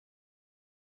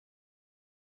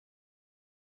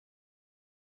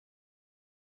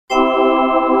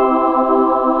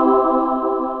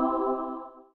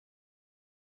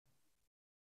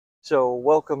So,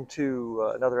 welcome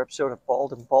to another episode of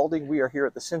Bald and Balding. We are here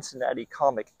at the Cincinnati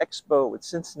Comic Expo with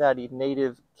Cincinnati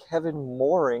native Kevin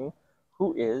Moehring,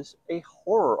 who is a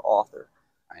horror author.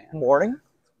 Morning.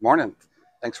 Morning.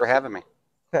 Thanks for having me.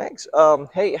 Thanks.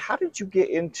 Hey, how did you get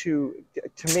into?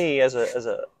 To me, as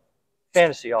a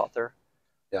fantasy author,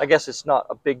 Yeah. I guess it's not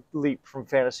a big leap from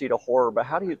fantasy to horror, but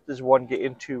does one get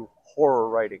into horror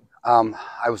writing?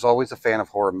 I was always a fan of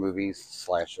horror movies,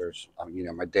 slashers.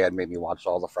 My dad made me watch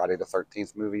all the Friday the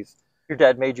 13th movies. Your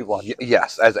dad made you watch them.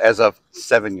 Yes, as a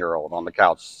 7-year-old on the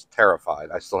couch, terrified.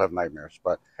 I still have nightmares,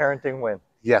 but Parenting win.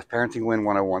 yes, parenting win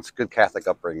 101. It's good Catholic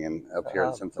upbringing up here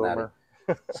in Cincinnati.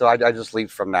 Boomer. So I just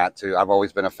leaped from that to I've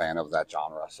always been a fan of that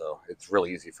genre, so it's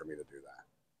really easy for me to do that.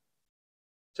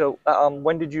 So,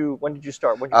 when did you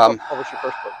start? When did you publish your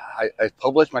first book? I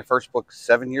published my first book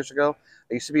 7 years ago.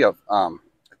 I used to be a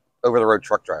over-the-road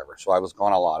truck driver, so I was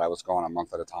gone a lot. I was gone a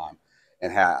month at a time,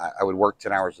 and I would work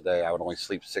 10 hours a day. I would only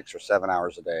sleep 6 or 7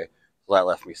 hours a day, so that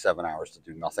left me 7 hours to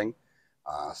do nothing.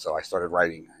 So I started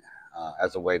writing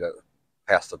as a way to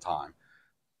pass the time.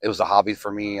 It was a hobby for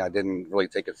me. I didn't really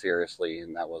take it seriously,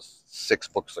 and that was 6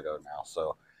 books ago now.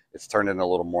 So it's turned into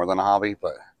a little more than a hobby,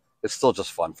 but it's still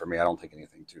just fun for me. I don't take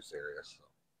anything too serious. So.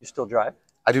 You still drive?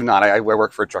 I do not. I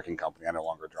work for a trucking company. I no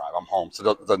longer drive. I'm home.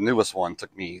 So the newest one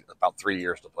took me about 3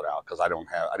 years to put out because I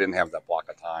didn't have that block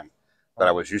of time that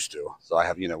I was used to. So I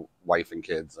have, wife and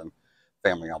kids and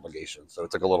family obligations. So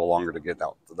it took a little longer to get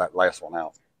that last one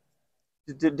out.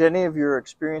 Did any of your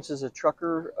experiences as a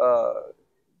trucker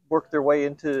work their way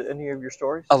into any of your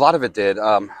stories? A lot of it did.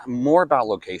 More about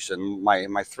location.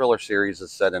 My thriller series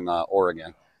is set in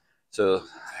Oregon. So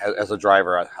as a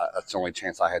driver, that's the only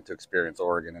chance I had to experience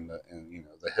Oregon and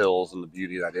the hills and the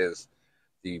beauty that is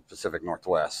the Pacific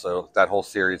Northwest. So that whole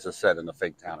series is set in a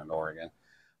fake town in Oregon.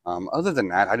 Other than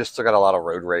that, I just took out a lot of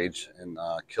road rage and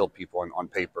killed people on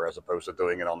paper as opposed to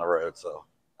doing it on the road. So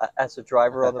as a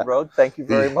driver on the road, thank you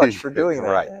very much for doing that.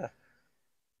 Right. Yeah.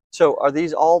 So are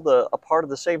these all a part of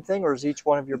the same thing, or is each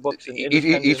one of your books an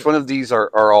independent? Each one of these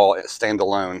are all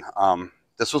standalone.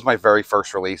 This was my very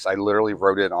first release. I literally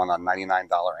wrote it on a $99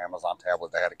 Amazon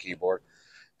tablet that had a keyboard,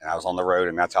 and I was on the road,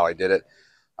 and that's how I did it.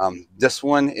 This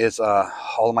one is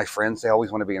all of my friends. They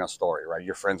always want to be in a story, right?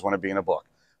 Your friends want to be in a book.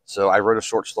 So I wrote a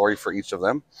short story for each of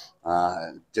them,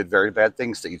 did very bad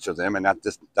things to each of them, and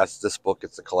that's this book.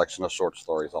 It's a collection of short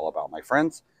stories all about my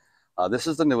friends. This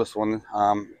is the newest one.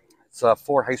 It's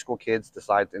 4 high school kids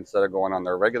decide instead of going on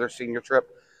their regular senior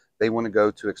trip, they want to go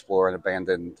to explore an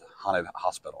abandoned haunted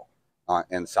hospital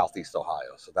in Southeast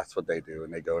Ohio. So that's what they do,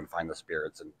 and they go and find the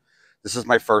spirits. And this is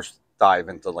my first dive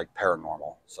into like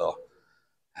paranormal. So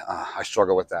I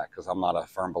struggle with that because I'm not a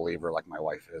firm believer like my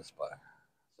wife is, but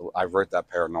so I wrote that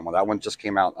paranormal. That one just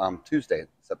came out Tuesday,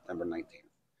 September 19th.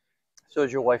 So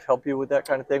does your wife help you with that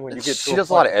kind of thing when you get to She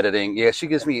does a lot of editing. Yeah, she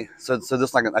gives me, so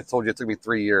this, like I told you, it took me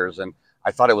 3 years, and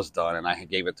I thought it was done, and I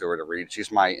gave it to her to read. She's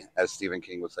my, as Stephen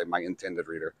King would say, my intended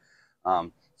reader.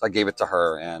 So I gave it to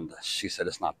her, and she said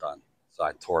it's not done. So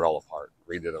I tore it all apart,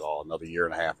 redid it all, another 1.5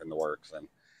 years in the works, and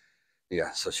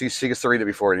yeah. So she gets to read it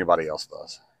before anybody else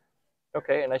does.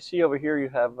 Okay, and I see over here you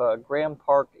have Graham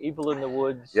Park, Evil in the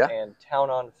Woods, Yeah. and Town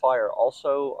on Fire.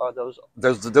 Also, are those?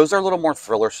 Those are a little more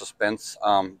thriller suspense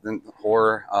than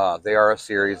horror. They are a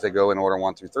series. They go in order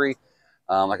 1 through 3.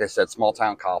 Like I said, small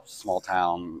town cops, small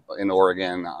town in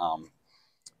Oregon.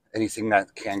 Anything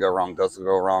that can go wrong does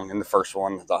go wrong. In the first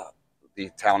one, the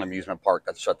town amusement park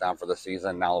got shut down for the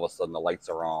season. Now all of a sudden the lights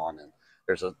are on, and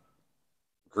there's a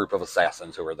group of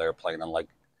assassins who are there playing a like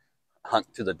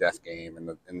hunt to the death game, and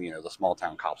the small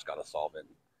town cops got to solve it and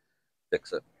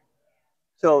fix it.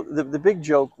 So the big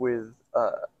joke with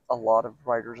a lot of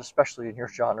writers, especially in your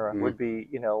genre, would be,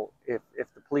 if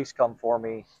the police come for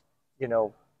me,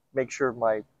 make sure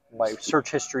my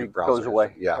search history goes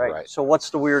away. Yeah, right. So what's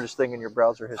the weirdest thing in your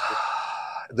browser history?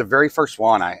 The very first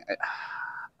one,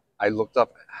 I looked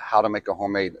up how to make a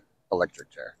homemade electric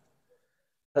chair.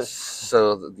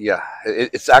 So yeah,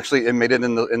 it's actually, it made it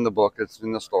in the book. It's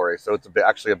in the story, so it's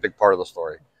actually a big part of the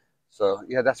story. So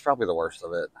yeah, that's probably the worst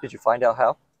of it. Did you find out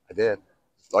how? I did.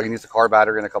 All you need is a car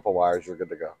battery and a couple wires. You're good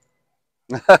to go.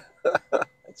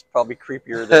 It's probably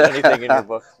creepier than anything in your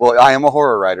book. Well, I am a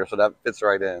horror writer, so that fits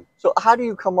right in. So how do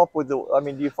you come up with do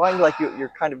you find like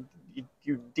you're kind of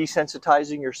you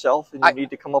desensitizing yourself, and you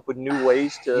need to come up with new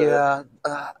ways to? Yeah,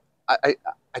 I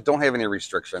don't have any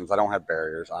restrictions. I don't have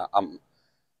barriers.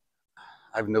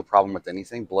 I have no problem with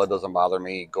anything. Blood doesn't bother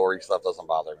me. Gory stuff doesn't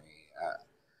bother me.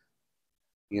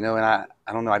 And I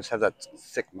don't know. I just have that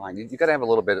sick mind. You got to have a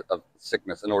little bit of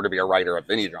sickness in order to be a writer of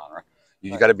any genre.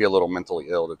 You got to be a little mentally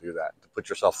ill to do that, to put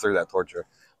yourself through that torture.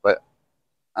 But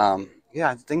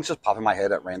yeah, things just pop in my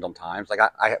head at random times. Like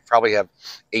I probably have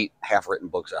 8 half-written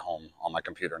books at home on my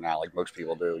computer now, like most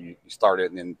people do. You start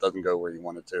it and then it doesn't go where you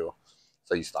want it to,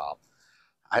 so you stop.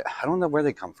 I don't know where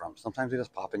they come from. Sometimes they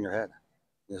just pop in your head.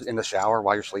 In the shower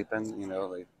while you're sleeping,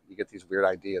 you get these weird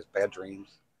ideas, bad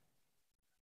dreams.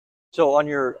 So on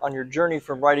your journey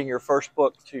from writing your first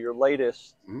book to your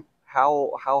latest, Mhm.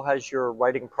 how has your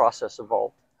writing process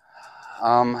evolved?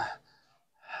 Um,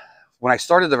 when I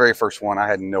started the very first one, I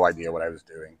had no idea what I was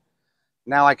doing.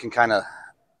 Now I can kind of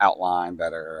outline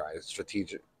better. I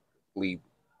strategically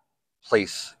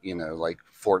place, like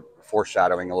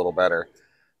foreshadowing a little better.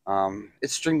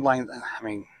 It's streamlined. I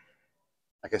mean,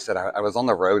 like I said, I was on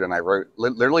the road and I wrote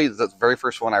literally the very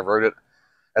first one. I wrote it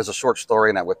as a short story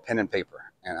and with pen and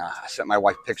paper. And I sent my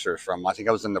wife pictures from, I think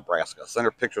I was in Nebraska. I sent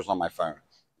her pictures on my phone.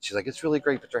 She's like, "It's really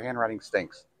great, but your handwriting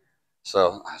stinks."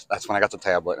 So that's when I got the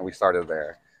tablet and we started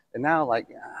there. And now, like,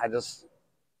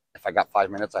 if I got 5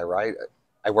 minutes, I write.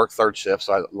 I work third shift,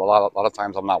 so a lot of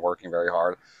times I'm not working very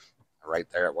hard. I write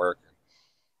there at work.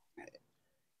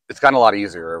 It's gotten a lot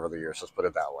easier over the years. Let's put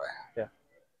it that way. Yeah.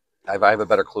 I have a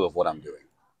better clue of what I'm doing,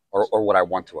 or what I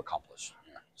want to accomplish.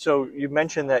 Yeah. So you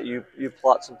mentioned that you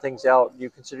plot some things out. Do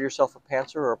you consider yourself a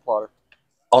pantser or a plotter?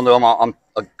 Oh no, I'm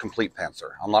a complete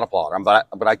pantser. I'm not a plotter.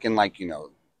 But I can like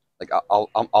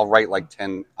I'll write like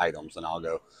 10 items and I'll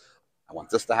go. I want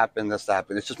this to happen, this to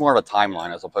happen. It's just more of a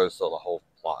timeline as opposed to the whole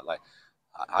plot. Like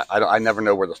I never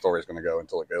know where the story is going to go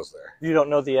until it goes there. You don't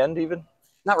know the end even?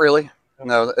 Not really.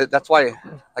 No, that's why.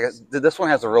 This one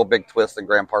has a real big twist in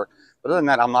Grand Park. But other than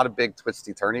that, I'm not a big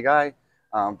twisty turny guy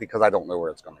because I don't know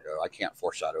where it's going to go. I can't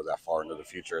foreshadow that far into the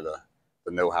future to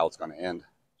know how it's going to end.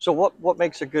 So what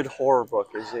makes a good horror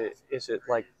book? Is it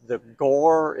like the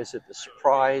gore? Is it the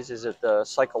surprise? Is it the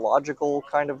psychological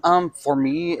kind of? For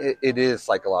me, it is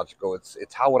psychological.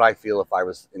 It's how would I feel if I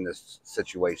was in this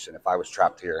situation, if I was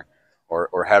trapped here,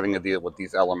 or having to deal with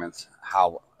these elements.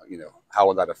 How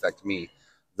would that affect me?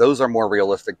 Those are more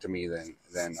realistic to me than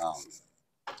a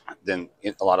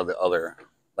lot of the other.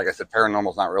 Like I said, paranormal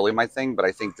is not really my thing, but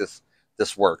I think this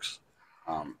works.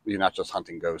 You're not just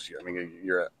hunting ghosts here. I mean,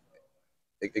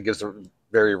 it gives a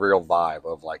very real vibe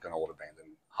of like an old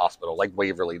abandoned hospital, like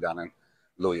Waverly down in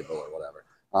Louisville or whatever.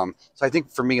 So I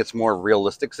think for me, it's more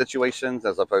realistic situations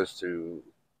as opposed to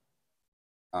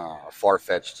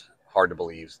far-fetched, hard to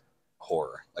believe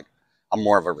horror. Like I'm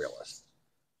more of a realist.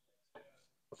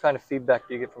 What kind of feedback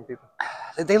do you get from people?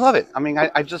 They love it. I mean,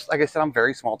 I just like I said, I'm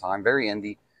very small time, very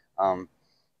indie. Um,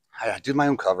 I do my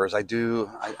own covers. I don't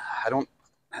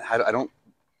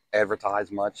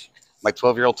advertise much. My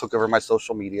 12-year-old took over my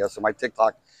social media, so my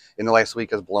TikTok in the last week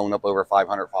has blown up over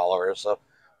 500 followers. So,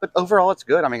 but overall, it's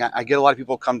good. I mean, I get a lot of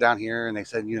people come down here and they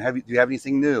said, do you have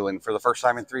anything new? And for the first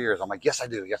time in 3 years, I'm like, yes, I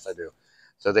do. Yes, I do.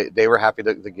 So they were happy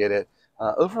to get it.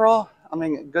 Overall, I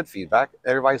mean, good feedback.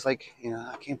 Everybody's like,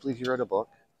 I can't believe you wrote a book.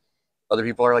 Other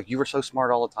people are like, you were so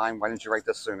smart all the time. Why didn't you write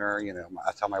this sooner?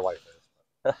 That's how my wife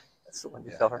is. That's the one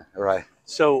you tell her. Right.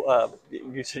 So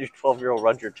you said your 12-year-old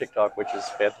runs your TikTok, which is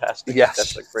fantastic. Yes.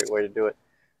 That's a great way to do it.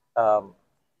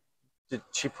 Did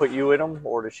she put you in them,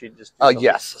 or did she just?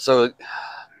 Yes. So,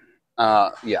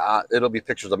 yeah, it'll be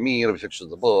pictures of me. It'll be pictures of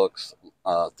the books,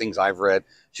 things I've read.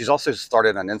 She's also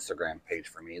started an Instagram page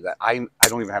for me that I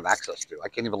don't even have access to. I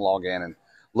can't even log in and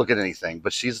look at anything.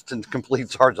 But she's in complete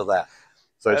charge of that.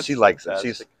 So she likes it.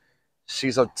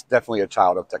 She's definitely a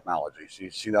child of technology.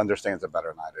 She understands it better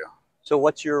than I do. So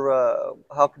what's your?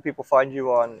 How can people find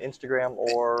you on Instagram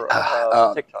or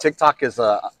TikTok? TikTok is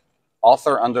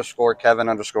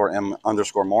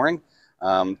author_Kevin_M_Moehring.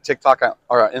 TikTok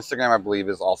or Instagram, I believe,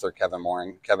 is author Kevin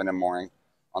Moehring, Kevin M. Moehring.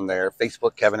 On there,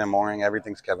 Facebook, Kevin M. Moehring.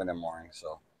 Everything's Kevin M. Moehring.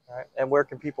 So. All right. And where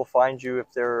can people find you if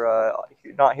they're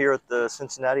not here at the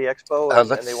Cincinnati Expo and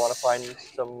they want to find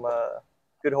some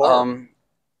good horror?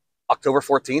 October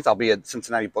 14th, I'll be at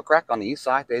Cincinnati Book Rack on the east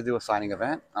side. They do a signing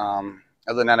event.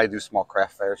 Other than that, I do small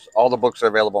craft fairs. All the books are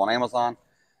available on Amazon,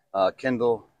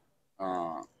 Kindle,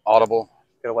 Audible.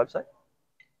 You got a website?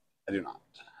 I do not.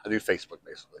 I do Facebook,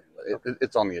 basically. But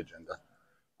it's on the agenda.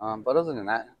 But other than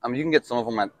that, you can get some of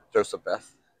them at Joseph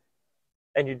Beth.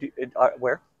 And you do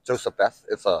where? Joseph Beth.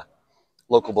 It's a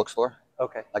local bookstore.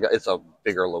 Okay. It's a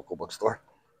bigger local bookstore.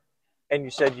 And you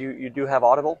said you do have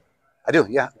Audible? I do,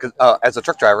 yeah. Because as a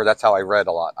truck driver, that's how I read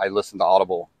a lot. I listened to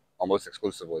Audible almost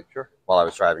exclusively while I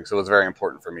was driving. So it was very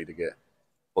important for me to get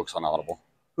books on Audible.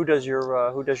 Who does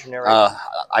your narration?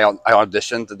 I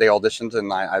auditioned. They auditioned,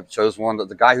 and I chose one.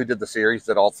 The guy who did the series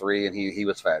did all 3, and he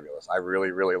was fabulous. I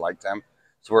really, really liked him.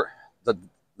 So the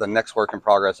next work in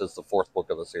progress is the 4th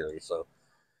book of the series. So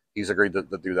he's agreed to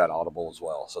do that Audible as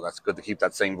well. So that's good to keep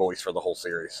that same voice for the whole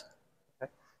series.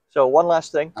 Okay. So one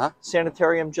last thing, Uh-huh.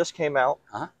 Sanitarium just came out.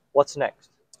 Uh-huh. What's next?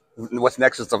 What's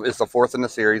next is the fourth in the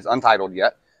series, untitled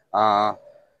yet.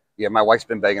 Yeah, my wife's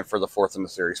been begging for the fourth in the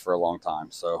series for a long time,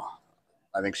 so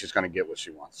I think she's going to get what she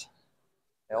wants.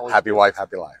 Happy wife,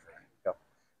 happy life.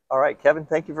 All right, Kevin,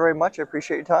 thank you very much. I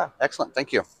appreciate your time. Excellent.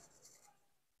 Thank you.